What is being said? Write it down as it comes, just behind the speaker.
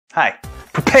Hi,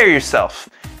 prepare yourself.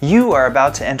 You are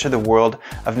about to enter the world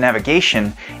of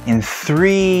navigation in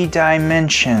 3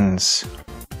 dimensions.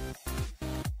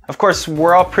 Of course,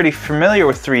 we're all pretty familiar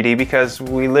with 3D because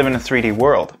we live in a 3D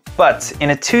world. But in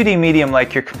a 2D medium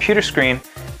like your computer screen,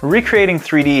 recreating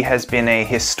 3D has been a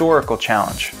historical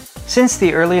challenge. Since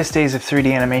the earliest days of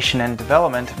 3D animation and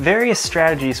development, various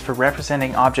strategies for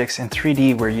representing objects in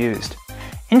 3D were used.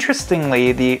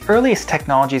 Interestingly, the earliest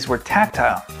technologies were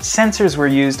tactile. Sensors were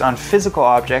used on physical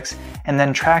objects and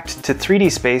then tracked to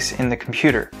 3D space in the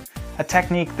computer, a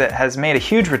technique that has made a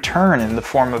huge return in the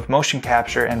form of motion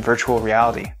capture and virtual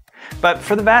reality. But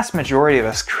for the vast majority of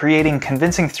us, creating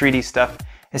convincing 3D stuff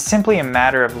is simply a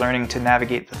matter of learning to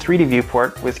navigate the 3D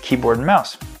viewport with keyboard and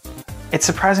mouse. It's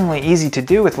surprisingly easy to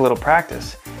do with a little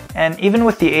practice, and even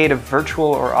with the aid of virtual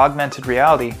or augmented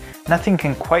reality, nothing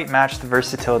can quite match the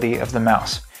versatility of the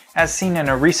mouse, as seen in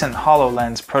a recent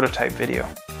HoloLens prototype video.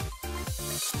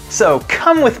 So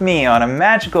come with me on a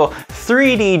magical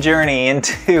 3D journey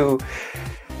into...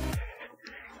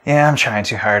 Yeah, I'm trying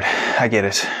too hard. I get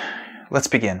it. Let's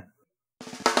begin.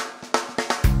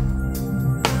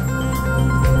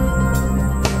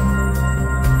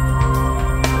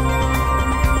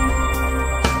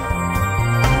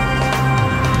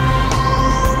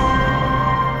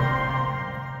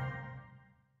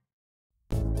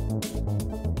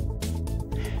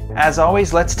 As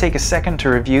always, let's take a second to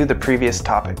review the previous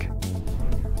topic.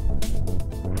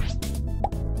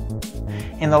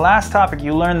 In the last topic,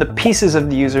 you learned the pieces of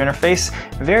the user interface,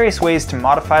 various ways to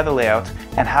modify the layout,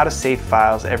 and how to save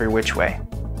files every which way.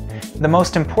 The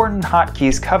most important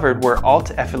hotkeys covered were Alt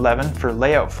F11 for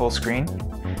layout full screen,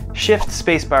 Shift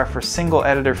spacebar for single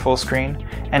editor full screen,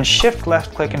 and Shift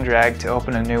left click and drag to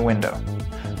open a new window.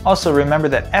 Also remember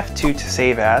that F2 to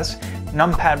save as,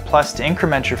 Numpad Plus to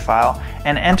increment your file,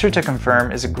 and Enter to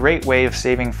confirm is a great way of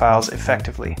saving files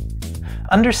effectively.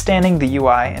 Understanding the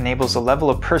UI enables a level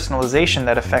of personalization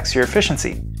that affects your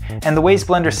efficiency, and the ways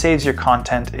Blender saves your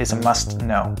content is a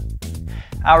must-know.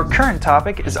 Our current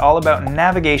topic is all about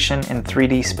navigation in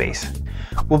 3D space.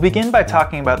 We'll begin by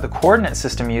talking about the coordinate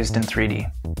system used in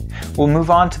 3D. We'll move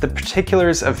on to the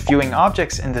particulars of viewing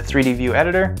objects in the 3D View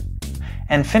Editor,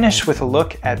 and finish with a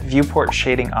look at viewport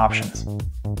shading options.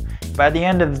 By the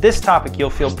end of this topic, you'll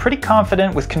feel pretty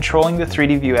confident with controlling the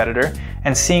 3D View Editor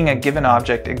and seeing a given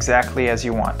object exactly as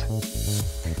you want.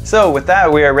 So with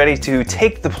that, we are ready to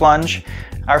take the plunge.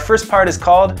 Our first part is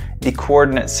called the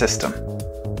coordinate system.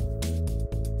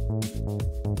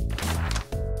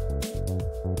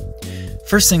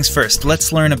 First things first,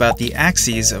 let's learn about the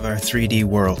axes of our 3D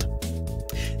world.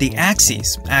 The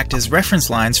axes act as reference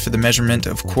lines for the measurement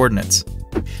of coordinates.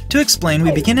 To explain,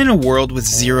 we begin in a world with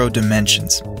 0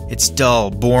 dimensions. It's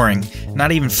dull, boring,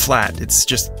 not even flat, it's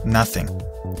just nothing.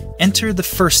 Enter the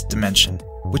first dimension,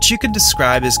 which you could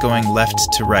describe as going left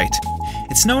to right.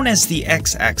 It's known as the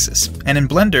x-axis, and in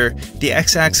Blender, the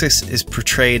x-axis is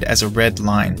portrayed as a red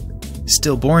line.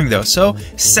 Still boring though, so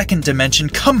second dimension,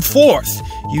 come forth!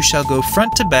 You shall go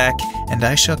front to back, and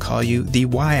I shall call you the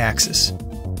y-axis.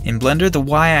 In Blender, the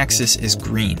y-axis is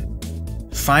green.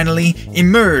 Finally,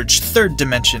 emerge, third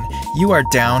dimension. You are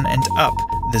down and up,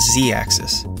 the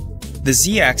z-axis. The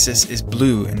z-axis is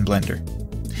blue in Blender.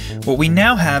 What we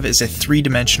now have is a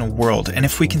 3-dimensional world, and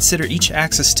if we consider each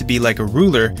axis to be like a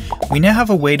ruler, we now have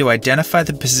a way to identify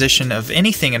the position of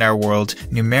anything in our world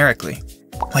numerically.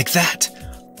 Like that.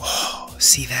 Oh,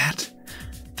 see that?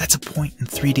 That's a point in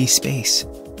 3D space.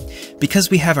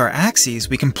 Because we have our axes,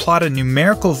 we can plot a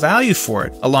numerical value for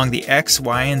it along the x,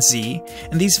 y, and z,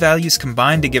 and these values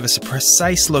combine to give us a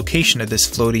precise location of this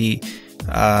floaty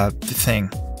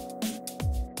thing.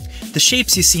 The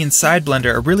shapes you see inside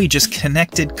Blender are really just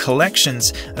connected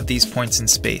collections of these points in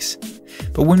space.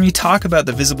 But when we talk about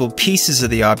the visible pieces of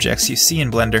the objects you see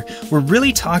in Blender, we're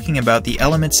really talking about the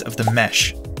elements of the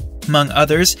mesh. Among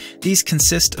others, these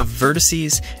consist of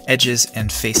vertices, edges,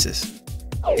 and faces.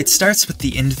 It starts with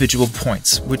the individual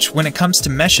points, which when it comes to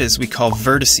meshes we call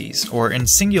vertices, or in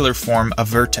singular form, a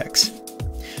vertex.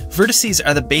 Vertices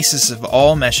are the basis of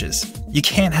all meshes. You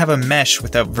can't have a mesh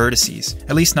without vertices,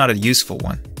 at least not a useful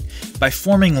one. By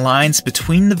forming lines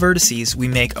between the vertices, we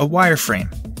make a wireframe.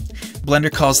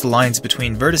 Blender calls the lines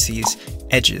between vertices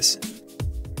edges.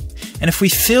 And if we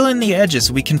fill in the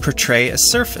edges, we can portray a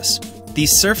surface.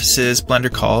 These surfaces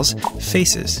Blender calls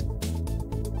faces.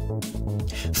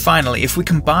 Finally, if we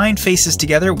combine faces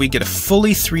together, we get a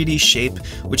fully 3D shape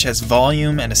which has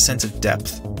volume and a sense of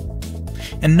depth.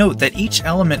 And note that each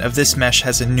element of this mesh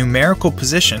has a numerical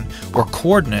position or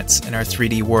coordinates in our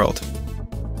 3D world.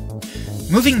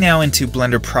 Moving now into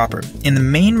Blender proper. In the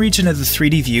main region of the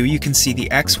 3D view, you can see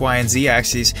the X, Y, and Z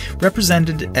axes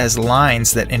represented as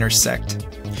lines that intersect.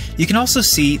 You can also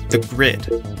see the grid.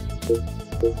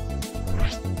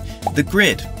 The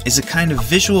grid is a kind of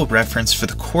visual reference for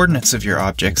the coordinates of your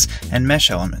objects and mesh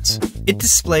elements. It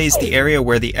displays the area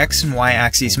where the X and Y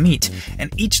axes meet,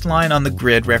 and each line on the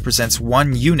grid represents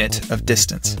one unit of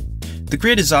distance. The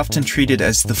grid is often treated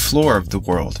as the floor of the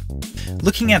world.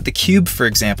 Looking at the cube, for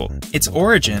example, its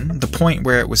origin, the point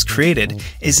where it was created,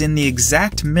 is in the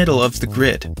exact middle of the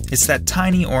grid. It's that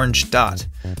tiny orange dot.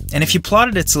 And if you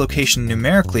plotted its location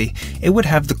numerically, it would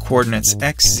have the coordinates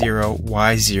x0,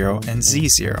 y0, and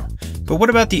z0. But what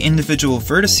about the individual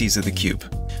vertices of the cube?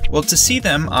 Well, to see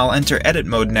them, I'll enter edit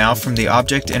mode now from the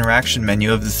object interaction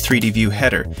menu of the 3D view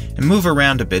header and move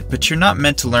around a bit, but you're not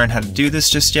meant to learn how to do this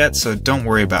just yet, so don't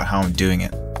worry about how I'm doing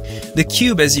it. The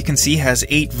cube, as you can see, has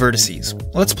 8 vertices.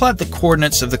 Let's plot the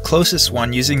coordinates of the closest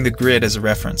one using the grid as a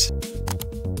reference.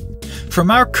 From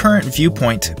our current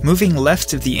viewpoint, moving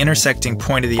left of the intersecting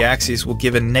point of the axes will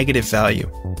give a negative value.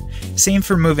 Same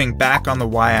for moving back on the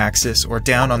y-axis or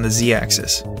down on the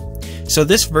z-axis. So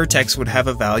this vertex would have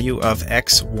a value of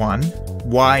x1,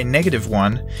 y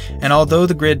 -1, and although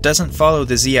the grid doesn't follow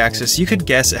the z-axis, you could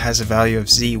guess it has a value of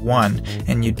z1,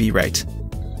 and you'd be right.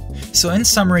 So in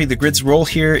summary, the grid's role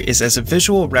here is as a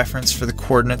visual reference for the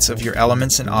coordinates of your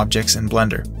elements and objects in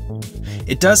Blender.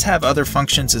 It does have other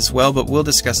functions as well, but we'll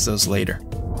discuss those later.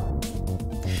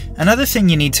 Another thing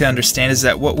you need to understand is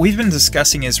that what we've been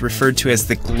discussing is referred to as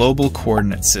the global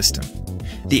coordinate system,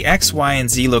 the x, y, and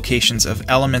z locations of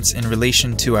elements in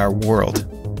relation to our world.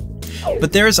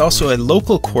 But there is also a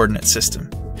local coordinate system,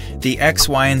 the x,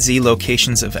 y, and z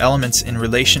locations of elements in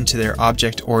relation to their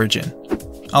object origin.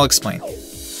 I'll explain.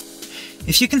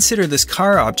 If you consider this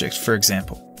car object, for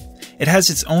example, it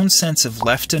has its own sense of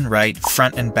left and right,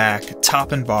 front and back,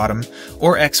 top and bottom,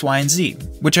 or x, y, and z,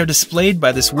 which are displayed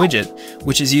by this widget,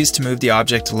 which is used to move the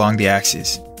object along the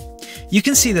axes. You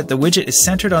can see that the widget is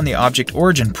centered on the object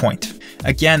origin point.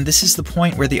 Again, this is the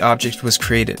point where the object was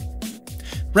created.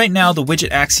 Right now, the widget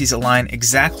axes align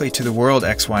exactly to the world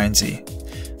x, y, and z.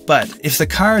 But if the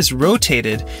car is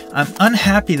rotated, I'm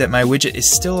unhappy that my widget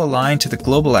is still aligned to the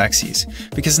global axes,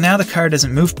 because now the car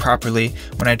doesn't move properly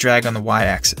when I drag on the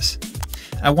y-axis.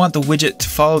 I want the widget to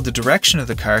follow the direction of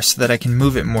the car so that I can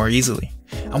move it more easily.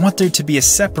 I want there to be a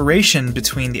separation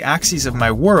between the axes of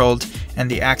my world and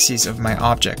the axes of my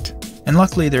object. And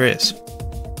luckily there is.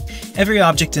 Every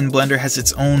object in Blender has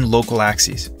its own local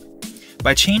axes.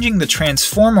 By changing the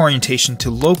transform orientation to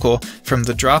local from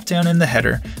the drop-down in the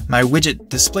header, my widget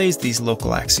displays these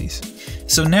local axes.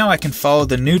 So now I can follow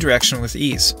the new direction with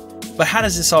ease. But how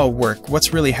does this all work?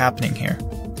 What's really happening here?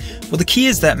 Well, the key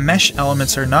is that mesh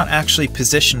elements are not actually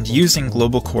positioned using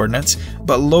global coordinates,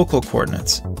 but local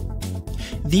coordinates.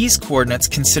 These coordinates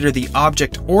consider the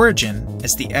object origin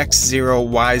as the x0,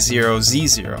 y0,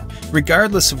 z0,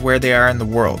 regardless of where they are in the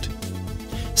world.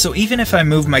 So even if I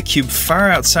move my cube far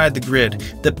outside the grid,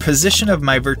 the position of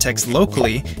my vertex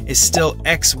locally is still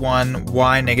x1,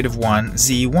 y-1,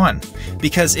 z1,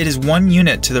 because it is one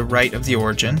unit to the right of the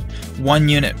origin, one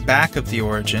unit back of the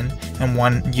origin, and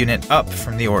one unit up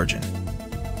from the origin.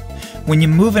 When you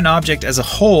move an object as a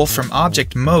whole from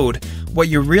object mode, what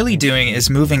you're really doing is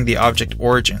moving the object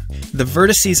origin. The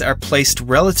vertices are placed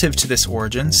relative to this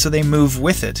origin, so they move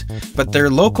with it, but their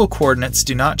local coordinates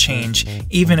do not change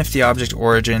even if the object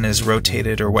origin is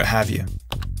rotated or what have you.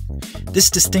 This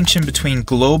distinction between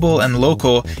global and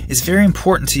local is very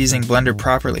important to using Blender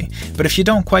properly, but if you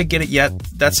don't quite get it yet,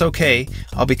 that's okay.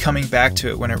 I'll be coming back to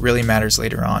it when it really matters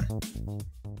later on.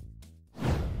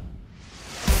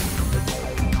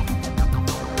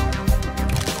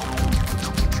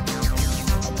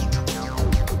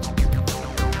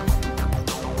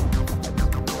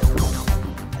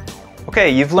 Okay,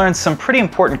 you've learned some pretty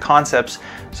important concepts,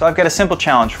 so I've got a simple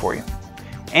challenge for you.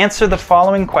 Answer the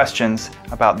following questions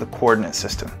about the coordinate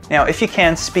system. Now, if you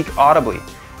can, speak audibly.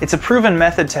 It's a proven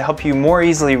method to help you more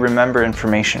easily remember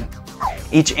information.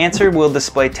 Each answer will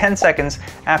display 10 seconds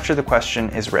after the question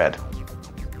is read.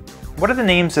 What are the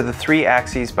names of the 3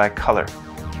 axes by color?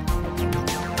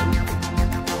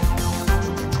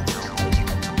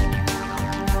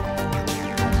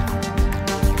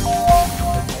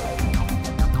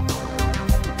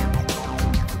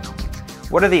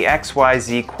 What are the x, y,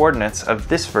 z coordinates of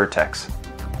this vertex?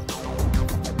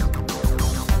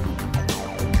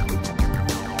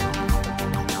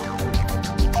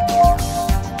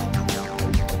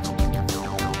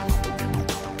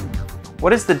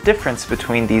 What is the difference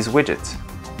between these widgets?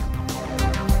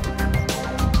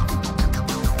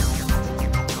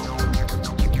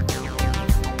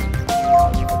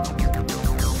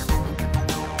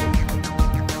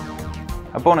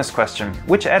 bonus question.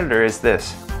 Which editor is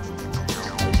this?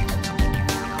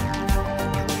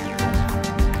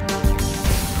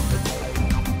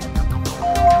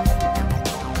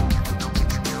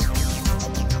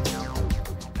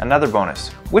 Another bonus.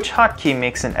 Which hotkey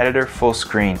makes an editor full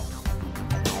screen?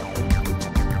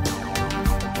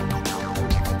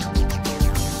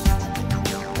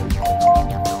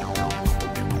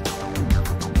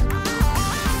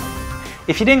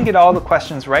 If you didn't get all the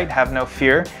questions right, have no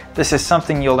fear. This is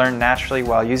something you'll learn naturally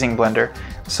while using Blender,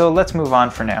 so let's move on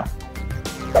for now.